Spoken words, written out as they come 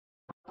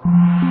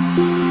The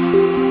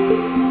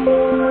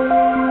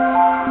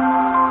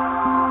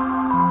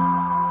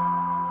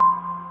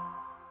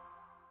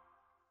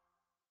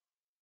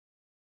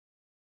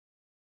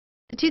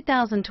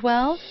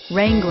 2012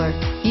 Wrangler.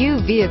 Few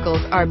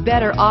vehicles are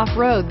better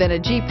off-road than a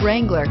Jeep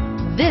Wrangler.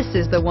 This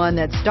is the one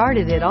that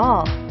started it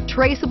all.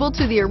 Traceable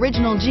to the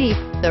original Jeep,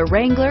 the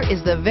Wrangler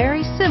is the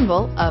very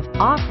symbol of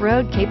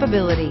off-road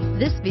capability.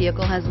 This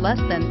vehicle has less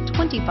than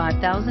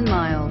 25,000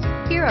 miles.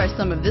 Here are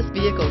some of this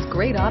vehicle's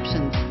great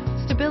options: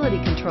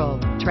 stability control,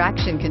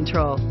 traction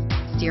control,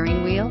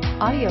 steering wheel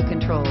audio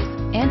controls,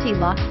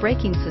 anti-lock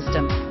braking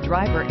system,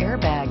 driver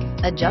airbag,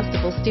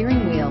 adjustable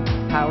steering wheel,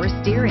 power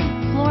steering,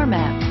 floor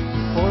mats,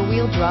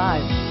 four-wheel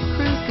drive,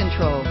 cruise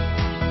control.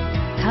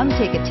 Come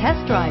take a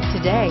test drive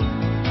today.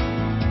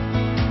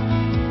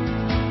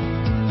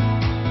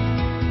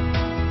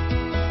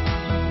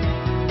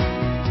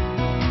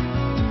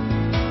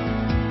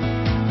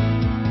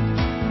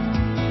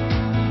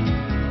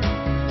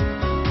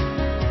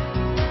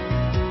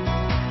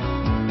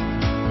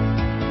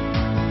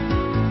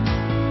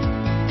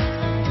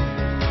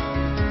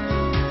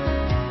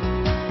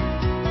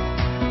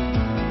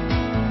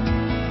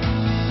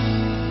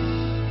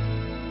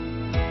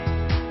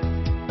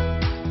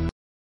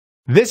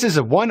 This is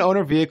a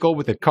one-owner vehicle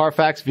with a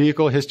Carfax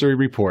Vehicle History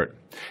Report.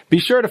 Be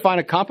sure to find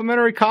a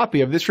complimentary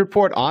copy of this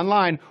report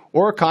online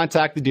or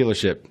contact the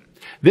dealership.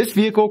 This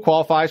vehicle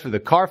qualifies for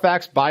the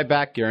Carfax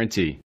Buyback Guarantee.